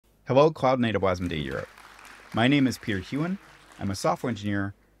Hello, Cloud Native WASI Europe. My name is Peter Huene. I'm a software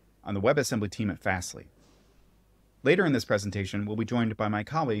engineer on the WebAssembly team at Fastly. Later in this presentation, we'll be joined by my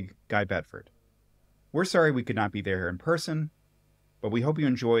colleague, Guy Bedford. We're sorry we could not be there in person, but we hope you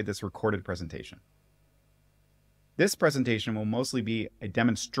enjoyed this recorded presentation. This presentation will mostly be a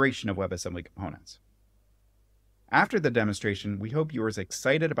demonstration of WebAssembly components. After the demonstration, we hope you are as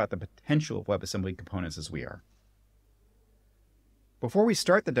excited about the potential of WebAssembly components as we are. Before we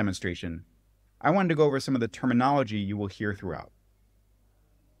start the demonstration, I wanted to go over some of the terminology you will hear throughout.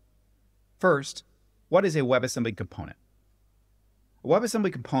 First, what is a WebAssembly component? A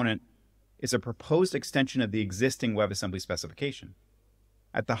WebAssembly component is a proposed extension of the existing WebAssembly specification.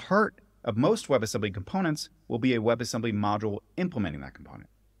 At the heart of most WebAssembly components will be a WebAssembly module implementing that component.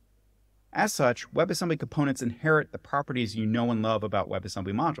 As such, WebAssembly components inherit the properties you know and love about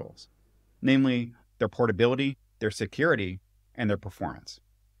WebAssembly modules, namely their portability, their security, and their performance.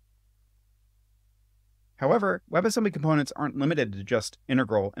 However, WebAssembly components aren't limited to just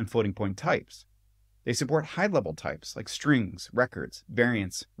integral and floating point types. They support high-level types like strings, records,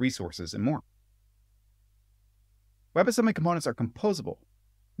 variants, resources, and more. WebAssembly components are composable,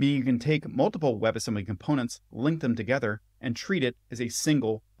 meaning you can take multiple WebAssembly components, link them together, and treat it as a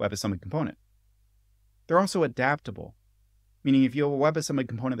single WebAssembly component. They're also adaptable, meaning if you have a WebAssembly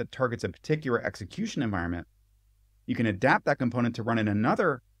component that targets a particular execution environment, you can adapt that component to run in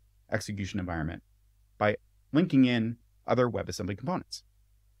another execution environment by linking in other WebAssembly components.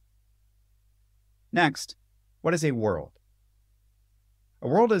 Next, what is a world? A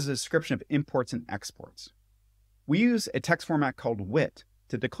world is a description of imports and exports. We use a text format called WIT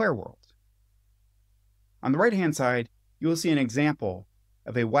to declare worlds. On the right-hand side, you will see an example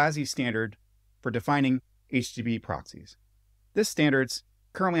of a WASI standard for defining HTTP proxies. This standard's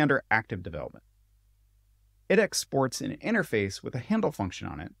currently under active development. It exports an interface with a handle function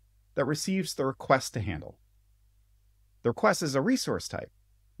on it that receives the request to handle. The request is a resource type,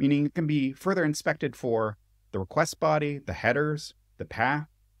 meaning it can be further inspected for the request body, the headers, the path,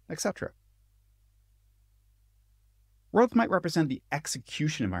 etc. Worlds might represent the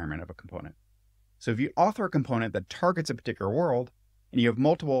execution environment of a component. So if you author a component that targets a particular world, and you have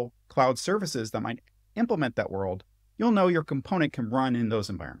multiple cloud services that might implement that world, you'll know your component can run in those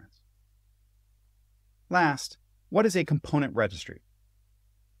environments. Last, what is a component registry?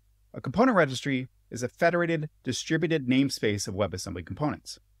 A component registry is a federated, distributed namespace of WebAssembly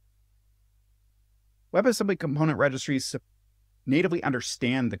components. WebAssembly component registries natively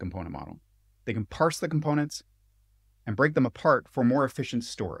understand the component model. They can parse the components and break them apart for more efficient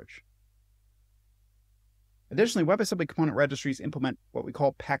storage. Additionally, WebAssembly component registries implement what we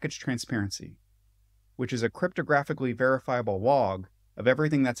call package transparency, which is a cryptographically verifiable log of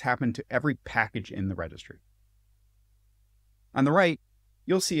everything that's happened to every package in the registry. On the right,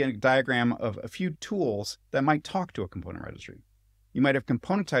 you'll see a diagram of a few tools that might talk to a component registry. You might have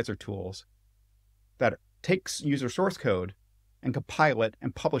componentizer tools that takes user source code and compile it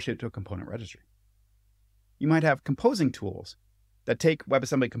and publish it to a component registry. You might have composing tools that take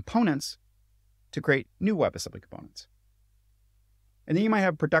WebAssembly components to create new WebAssembly components. And then you might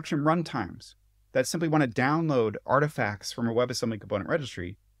have production runtimes that simply want to download artifacts from a WebAssembly component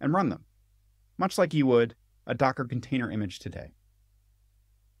registry and run them, much like you would a Docker container image today.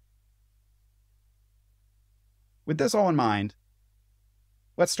 With this all in mind,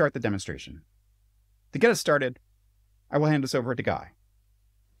 let's start the demonstration. To get us started, I will hand this over to Guy.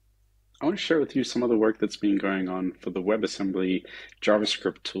 I want to share with you some of the work that's been going on for the WebAssembly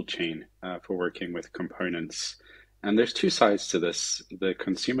JavaScript toolchain for working with components. And there's two sides to this, the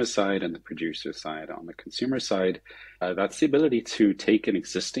consumer side and the producer side. On the consumer side, that's the ability to take an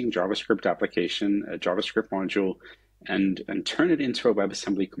existing JavaScript application, a JavaScript module, and turn it into a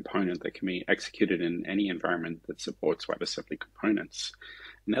WebAssembly component that can be executed in any environment that supports WebAssembly components.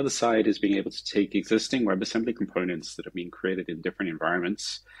 And the other side is being able to take existing WebAssembly components that have been created in different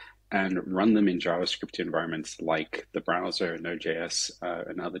environments and run them in JavaScript environments like the browser, Node.js,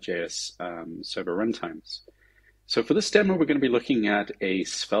 and other JS server runtimes. So for this demo, we're going to be looking at a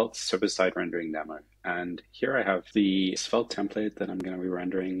Svelte server-side rendering demo. And here I have the Svelte template that I'm going to be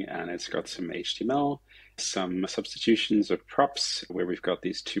rendering, and it's got some HTML, some substitutions of props, where we've got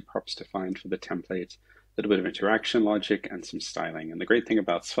these two props defined for the template, a little bit of interaction logic, and some styling. And the great thing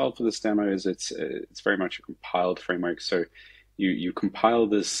about Svelte for this demo is it's very much a compiled framework. So you compile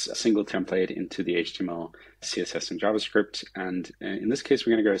this single template into the HTML, CSS, and JavaScript. And in this case,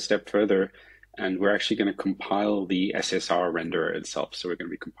 we're going to go a step further, and we're actually going to compile the SSR renderer itself. So we're going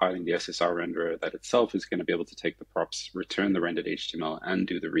to be compiling the SSR renderer that itself is going to be able to take the props, return the rendered HTML, and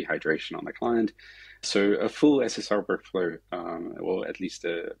do the rehydration on the client. So a full SSR workflow, or at least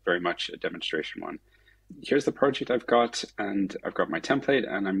very much a demonstration one. Here's the project I've got, and I've got my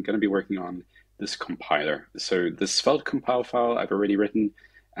template, and I'm going to be working on this compiler. So the svelte compile file I've already written,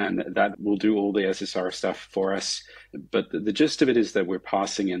 and that will do all the SSR stuff for us. But the gist of it is that we're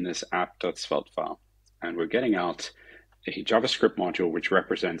passing in this app.svelte file, and we're getting out a JavaScript module which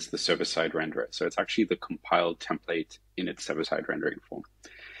represents the server-side renderer. So it's actually the compiled template in its server-side rendering form.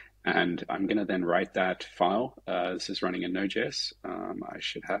 And I'm going to then write that file. This is running in Node.js. I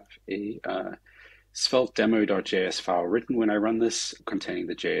should have a svelte demo.js file written when I run this, containing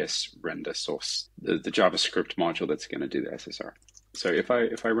the JS render source, the JavaScript module that's going to do the SSR. So if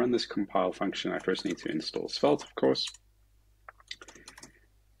I run this compile function, I first need to install svelte, of course.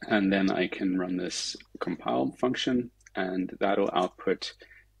 And then I can run this compile function, and that'll output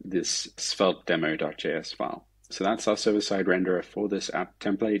this svelte demo.js file. So that's our server-side renderer for this app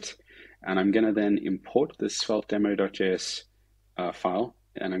template. And I'm going to then import this svelte demo.js file,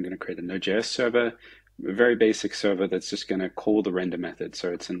 and I'm going to create a Node.js server, a very basic server that's just going to call the render method. So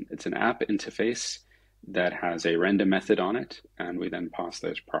it's an app interface that has a render method on it, and we then pass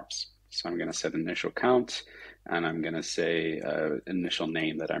those props. So I'm going to set initial count, and I'm going to say initial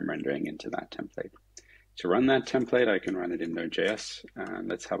name that I'm rendering into that template. To run that template, I can run it in Node.js, and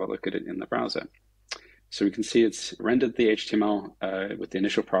let's have a look at it in the browser. So we can see it's rendered the HTML with the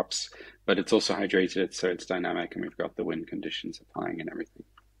initial props, but it's also hydrated it, so it's dynamic, and we've got the win conditions applying and everything.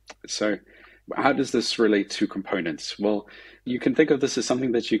 So how does this relate to components? Well, you can think of this as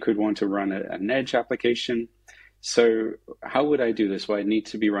something that you could want to run an edge application. So how would I do this? Well, I need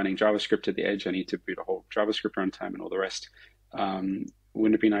to be running JavaScript at the edge. I need to boot a whole JavaScript runtime and all the rest.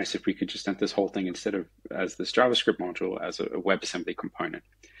 Wouldn't it be nice if we could just enter this whole thing instead of as this JavaScript module as a WebAssembly component?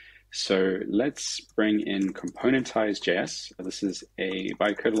 So let's bring in Componentize.js. This is a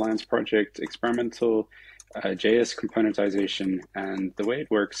Bytecode Alliance project, experimental JS componentization. And the way it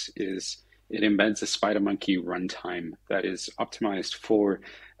works is it embeds a SpiderMonkey runtime that is optimized for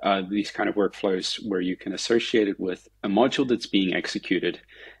these kind of workflows where you can associate it with a module that's being executed.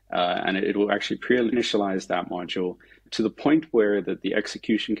 And it will actually pre-initialize that module to the point where the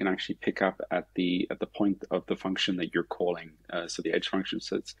execution can actually pick up at the point of the function that you're calling. So the edge function.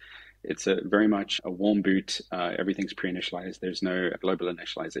 So it's a very much a warm boot. Everything's pre-initialized. There's no global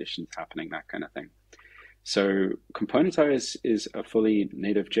initializations happening, that kind of thing. So Componentize is a fully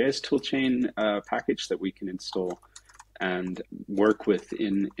native JS toolchain package that we can install and work with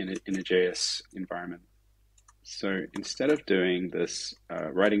in a JS environment. So instead of doing this,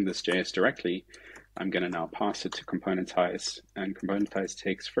 writing this JS directly, I'm going to now pass it to Componentize. And Componentize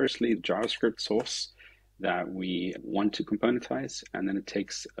takes firstly the JavaScript source that we want to componentize, and then it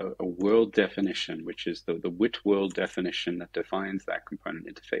takes a world definition, which is the wit world definition that defines that component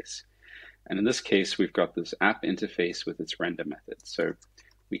interface. And in this case, we've got this app interface with its render method. So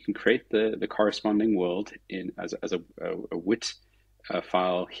we can create the corresponding world as a wit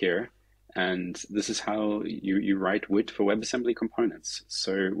file here. And this is how you write WIT for WebAssembly components.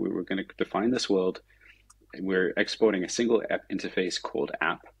 So we're going to define this world. We're exporting a single app interface called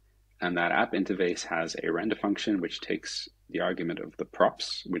app. And that app interface has a render function, which takes the argument of the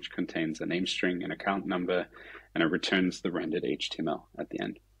props, which contains a name string, an account number, and it returns the rendered HTML at the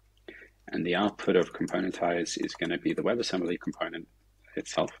end. And the output of Componentize is going to be the WebAssembly component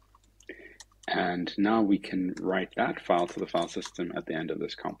itself. And now we can write that file to the file system at the end of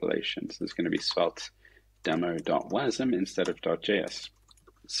this compilation. So it's going to be svelte demo.wasm instead of .js.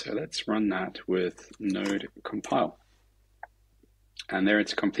 So let's run that with node compile. And there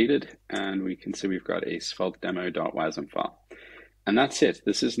it's completed, and we can see we've got a svelte demo.wasm file. And that's it.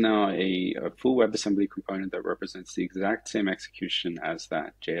 This is now a full WebAssembly component that represents the exact same execution as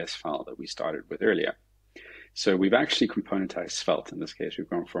that JS file that we started with earlier. So we've actually componentized svelte. In this case, we've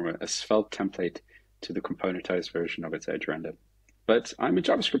gone from a svelte template to the componentized version of its edge render. But I'm a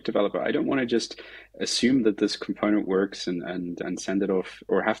JavaScript developer. I don't want to just assume that this component works and send it off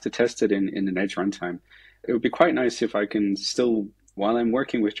or have to test it in an edge runtime. It would be quite nice if I can still, while I'm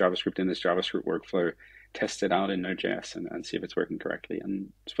working with JavaScript in this JavaScript workflow, test it out in Node.js and see if it's working correctly.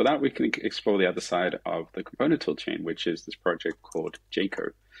 And for that, we can explore the other side of the component toolchain, which is this project called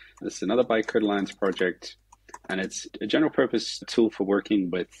Jcode. This is another Bytecode Alliance project, and it's a general purpose tool for working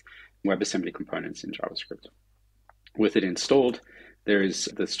with WebAssembly components in JavaScript. With it installed, there is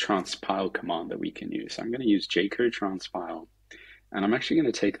this transpile command that we can use. So I'm going to use jcode transpile, and I'm actually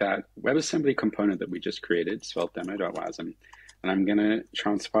going to take that WebAssembly component that we just created, svelte demo.wasm, and I'm going to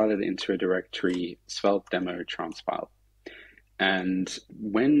transpile it into a directory svelte demo transpile. And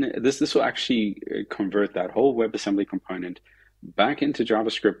when this will actually convert that whole WebAssembly component back into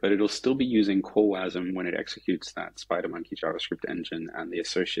JavaScript, but it'll still be using call WASM when it executes that SpiderMonkey JavaScript engine and the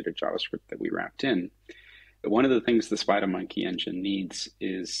associated JavaScript that we wrapped in. One of the things the SpiderMonkey engine needs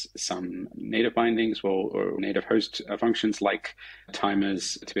is some native bindings, or native host functions like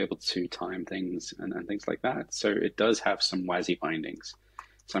timers to be able to time things and things like that. So it does have some WASI bindings.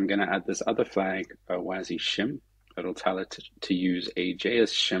 So I'm going to add this other flag, WASI shim, that'll tell it to use a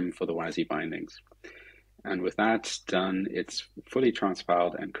JS shim for the WASI bindings. And with that done, it's fully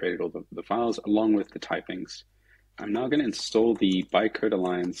transpiled and created all the files along with the typings. I'm now going to install the bytecode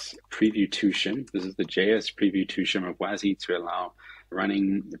alliance preview 2 shim. This is the JS preview 2 shim of WASI to allow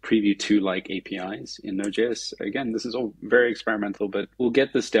running the preview 2-like APIs in Node.js. Again, this is all very experimental, but we'll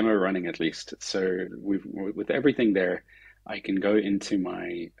get this demo running at least. So with everything there, I can go into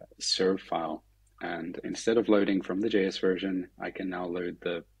my serve file, and instead of loading from the JS version, I can now load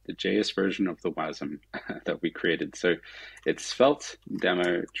the JS version of the WASM that we created. So it's svelte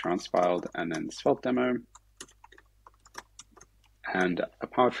demo transpiled and then svelte demo. And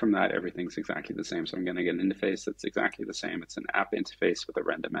apart from that, everything's exactly the same. So I'm going to get an interface that's exactly the same. It's an app interface with a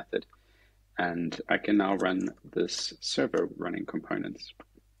render method. And I can now run this server running components.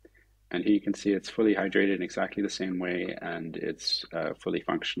 And here you can see it's fully hydrated in exactly the same way, and it's a fully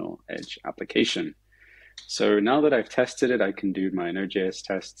functional edge application. So now that I've tested it, I can do my Node.js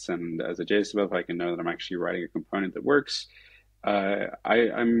tests. And as a JS developer, I can know that I'm actually writing a component that works.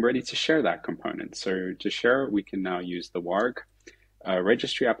 I'm ready to share that component. So to share, we can now use the warg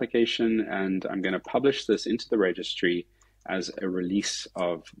registry application, and I'm going to publish this into the registry as a release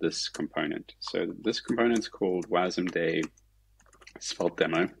of this component. So this component is called WASM Day Svelte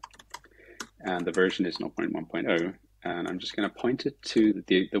Demo, and the version is 0.1.0. And I'm just going to point it to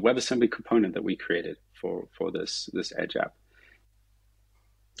the WebAssembly component that we created for this Edge app.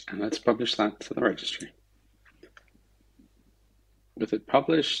 And let's publish that to the registry. With it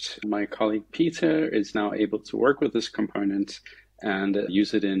published, my colleague Peter is now able to work with this component and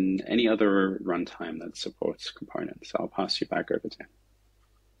use it in any other runtime that supports components. I'll pass you back over to him.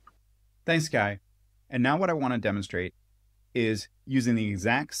 Thanks, Guy. And now what I want to demonstrate is using the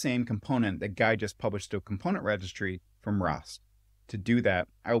exact same component that Guy just published to a component registry from Rust. To do that,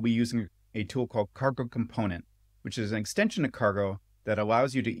 I will be using a tool called Cargo Component, which is an extension of Cargo that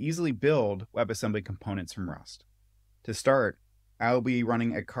allows you to easily build WebAssembly components from Rust. To start, I will be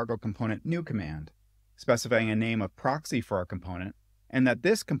running a Cargo Component new command, specifying a name of proxy for our component, and that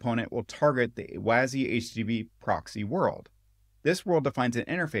this component will target the WASI HTTP proxy world. This world defines an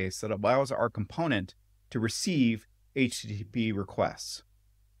interface that allows our component to receive HTTP requests.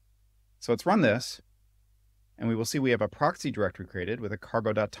 So let's run this, and we will see we have a proxy directory created with a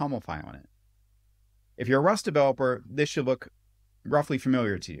cargo.toml file in it. If you're a Rust developer, this should look roughly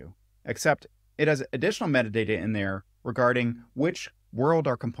familiar to you, except it has additional metadata in there regarding which world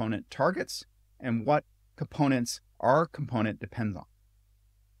our component targets and what components our component depends on.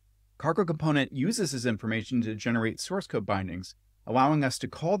 Cargo Component uses this information to generate source code bindings, allowing us to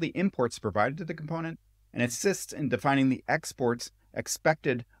call the imports provided to the component and assists in defining the exports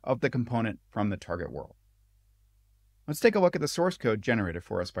expected of the component from the target world. Let's take a look at the source code generated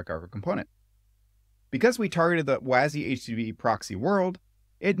for us by Cargo Component. Because we targeted the WASI HTTP proxy world,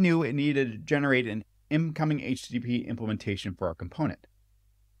 it knew it needed to generate an incoming HTTP implementation for our component.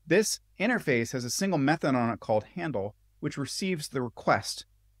 This interface has a single method on it called handle, which receives the request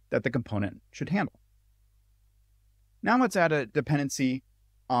that the component should handle. Now let's add a dependency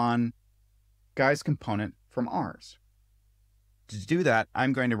on Guy's component from ours. To do that,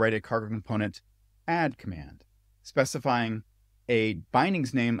 I'm going to write a Cargo Component add command, specifying a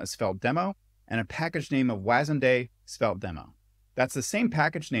bindings name of svelte demo and a package name of wasmday svelte demo. That's the same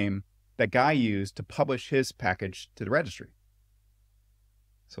package name that Guy used to publish his package to the registry.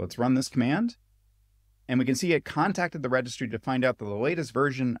 So let's run this command, and we can see it contacted the registry to find out that the latest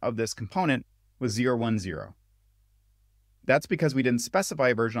version of this component was 0.10. That's because we didn't specify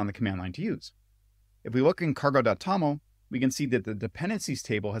a version on the command line to use. If we look in cargo.toml, we can see that the dependencies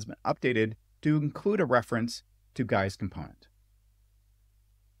table has been updated to include a reference to Guy's component.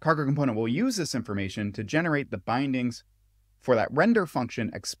 Cargo Component will use this information to generate the bindings for that render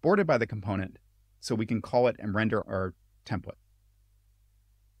function exported by the component so we can call it and render our template.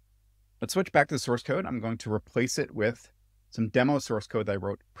 Let's switch back to the source code. I'm going to replace it with some demo source code that I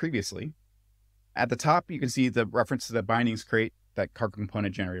wrote previously. At the top, you can see the reference to the bindings crate that Cargo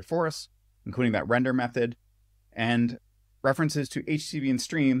Component generated for us, including that render method, and references to HTTP and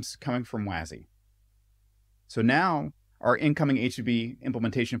streams coming from WASI. So now our incoming HTTP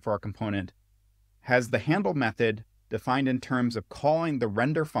implementation for our component has the handle method defined in terms of calling the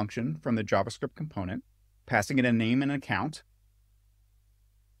render function from the JavaScript component, passing it a name and an account,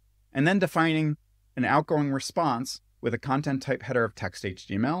 and then defining an outgoing response with a content type header of text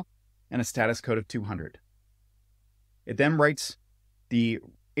HTML and a status code of 200. It then writes the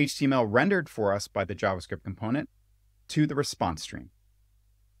HTML rendered for us by the JavaScript component to the response stream.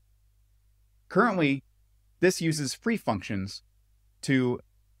 Currently, this uses free functions to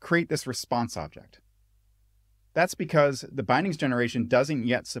create this response object. That's because the bindings generation doesn't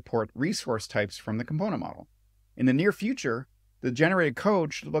yet support resource types from the component model. In the near future, the generated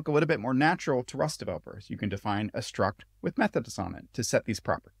code should look a little bit more natural to Rust developers. You can define a struct with methods on it to set these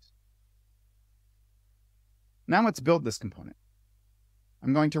properties. Now let's build this component.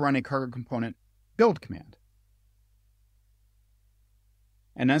 I'm going to run a cargo component build command.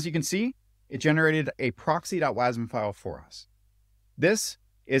 And as you can see, it generated a proxy.wasm file for us. This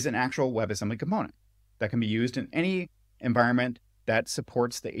is an actual WebAssembly component that can be used in any environment that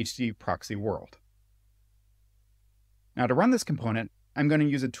supports the HTTP proxy world. Now to run this component, I'm going to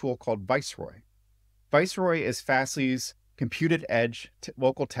use a tool called Viceroy. Viceroy is Fastly's computed edge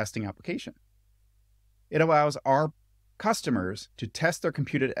local testing application. It allows our customers to test their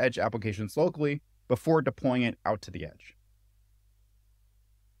computed edge applications locally before deploying it out to the edge.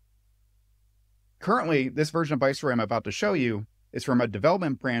 Currently, this version of Viceroy I'm about to show you is from a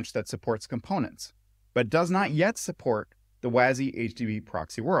development branch that supports components, but does not yet support the WASI HTTP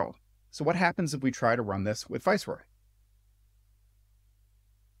proxy world. So what happens if we try to run this with Viceroy?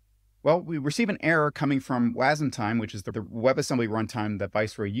 Well, we receive an error coming from wasmtime, which is the WebAssembly runtime that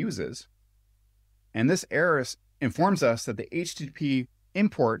Viceroy uses. And this error informs us that the HTTP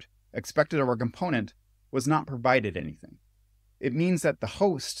import expected of our component was not provided anything. It means that the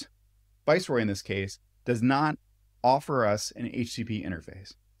host, Viceroy in this case, does not offer us an HTTP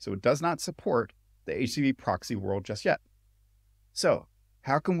interface. So it does not support the HTTP proxy world just yet. So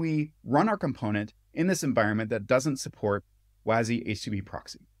how can we run our component in this environment that doesn't support WASI HTTP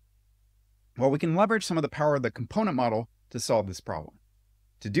proxy? Well, we can leverage some of the power of the component model to solve this problem.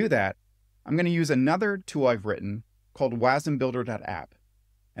 To do that, I'm going to use another tool I've written called wasmbuilder.app.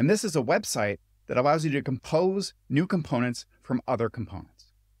 And this is a website that allows you to compose new components from other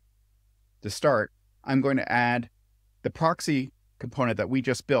components. To start, I'm going to add the proxy component that we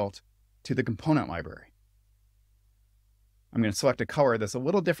just built to the component library. I'm going to select a color that's a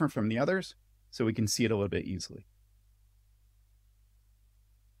little different from the others so we can see it a little bit easily.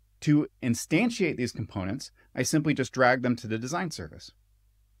 To instantiate these components, I simply just drag them to the design service.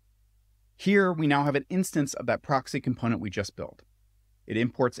 Here, we now have an instance of that proxy component we just built. It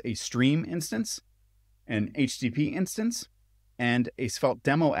imports a stream instance, an HTTP instance, and a Svelte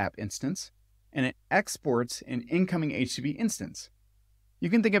demo app instance, and it exports an incoming HTTP instance.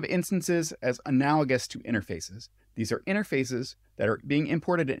 You can think of instances as analogous to interfaces. These are interfaces that are being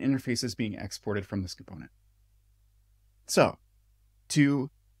imported and interfaces being exported from this component. So,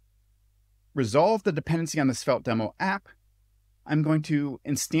 to resolve the dependency on the Svelte demo app, I'm going to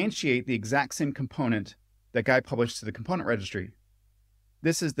instantiate the exact same component that Guy published to the component registry.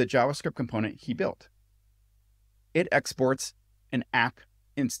 This is the JavaScript component he built. It exports an app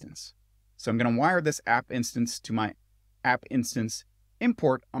instance. So I'm going to wire this app instance to my app instance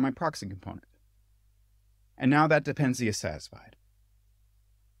import on my proxy component. And now that dependency is satisfied.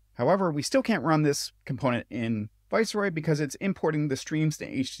 However, we still can't run this component in Viceroy because it's importing the streams to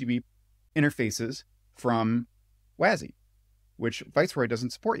HTTP interfaces from WASI, which Viceroy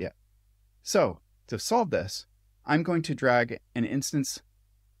doesn't support yet. So to solve this, I'm going to drag an instance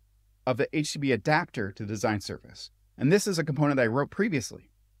of the HTTP adapter to the design service. And this is a component that I wrote previously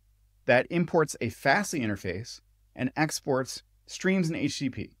that imports a Fastly interface and exports streams in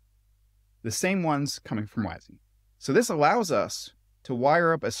HTTP, the same ones coming from WASI. So this allows us to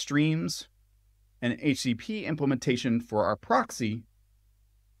wire up a streams and HTTP implementation for our proxy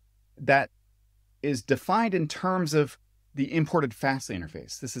that is defined in terms of the imported Fastly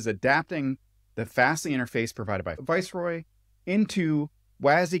interface. This is adapting the Fastly interface provided by Viceroy into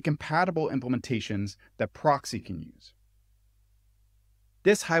WASI compatible implementations that proxy can use.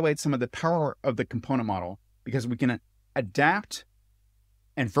 This highlights some of the power of the component model because we can adapt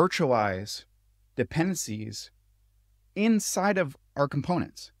and virtualize dependencies inside of our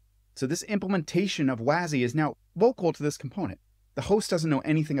components. So this implementation of WASI is now local to this component. The host doesn't know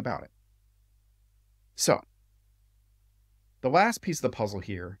anything about it. So the last piece of the puzzle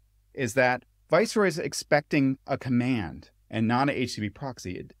here is that Viceroy is expecting a command and not an HTTP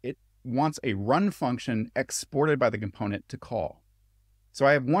proxy. It wants a run function exported by the component to call. So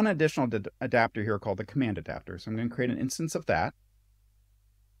I have one additional adapter here called the command adapter. So I'm going to create an instance of that.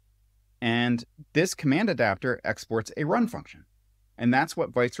 And this command adapter exports a run function. And that's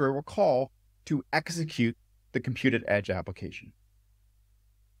what Viceroy will call to execute the computed edge application.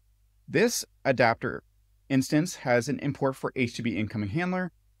 This adapter instance has an import for HTTP incoming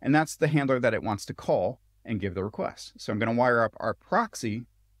handler, and that's the handler that it wants to call and give the request. So I'm going to wire up our proxy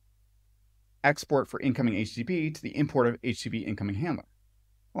export for incoming HTTP to the import of HTTP incoming handler.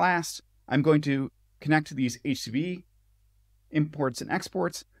 Last, I'm going to connect to these HTTP imports and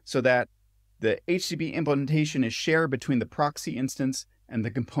exports so that the HTTP implementation is shared between the proxy instance and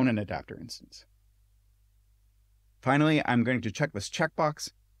the component adapter instance. Finally, I'm going to check this checkbox,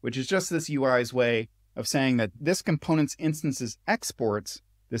 which is just this UI's way of saying that this component's instance's exports,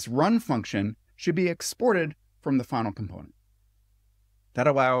 this run function, should be exported from the final component. That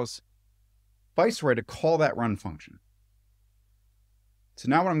allows Viceroy to call that run function. So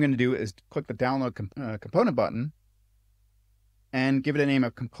now what I'm going to do is click the download component button and give it a name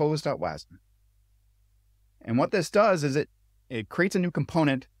of compose.wasm. And what this does is it creates a new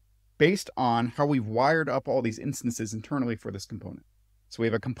component based on how we've wired up all these instances internally for this component. So we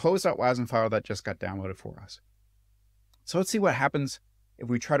have a compose.wasm file that just got downloaded for us. So let's see what happens if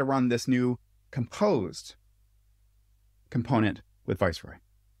we try to run this new composed component with Viceroy.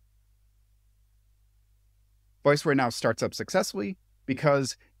 Viceroy now starts up successfully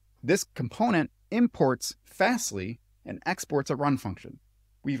because this component imports fastly and exports a run function.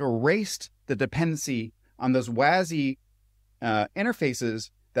 We've erased the dependency on those WASI interfaces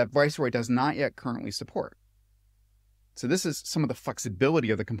that Viceroy does not yet currently support. So this is some of the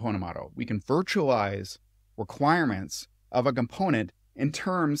flexibility of the component model. We can virtualize requirements of a component in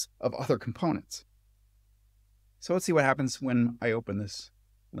terms of other components. So let's see what happens when I open this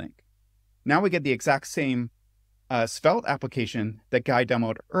link. Now we get the exact same Svelte application that Guy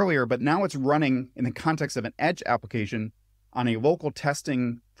demoed earlier, but now it's running in the context of an edge application on a local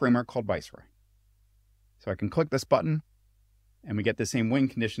testing framework called Viceroy. So I can click this button and we get the same win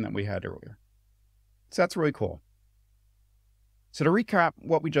condition that we had earlier. So that's really cool. So to recap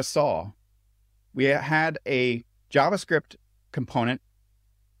what we just saw, we had a JavaScript component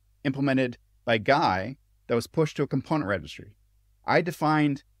implemented by Guy that was pushed to a component registry. I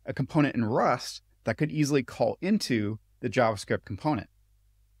defined a component in Rust that could easily call into the JavaScript component.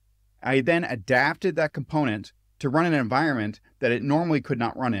 I then adapted that component to run in an environment that it normally could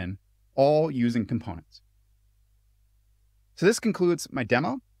not run in, all using components. So this concludes my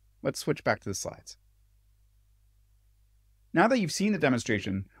demo. Let's switch back to the slides. Now that you've seen the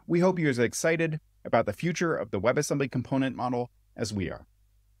demonstration, we hope you're as excited about the future of the WebAssembly component model as we are.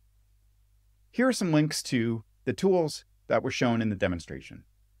 Here are some links to the tools that were shown in the demonstration.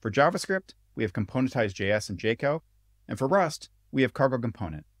 For JavaScript, we have Componentized JS and JCO, and for Rust, we have Cargo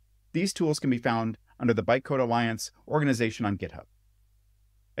Component. These tools can be found under the Bytecode Alliance organization on GitHub.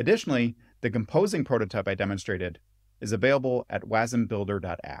 Additionally, the composing prototype I demonstrated is available at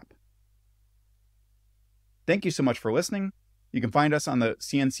wasmbuilder.app. Thank you so much for listening. You can find us on the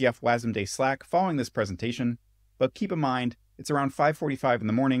CNCF WASM Day Slack following this presentation, but keep in mind, it's around 5:45 in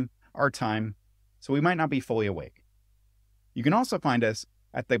the morning, our time, so we might not be fully awake. You can also find us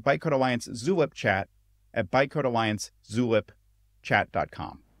at the Bytecode Alliance Zulip chat at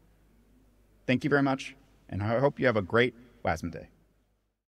bytecodealliancezulipchat.com. Thank you very much, and I hope you have a great WASM Day.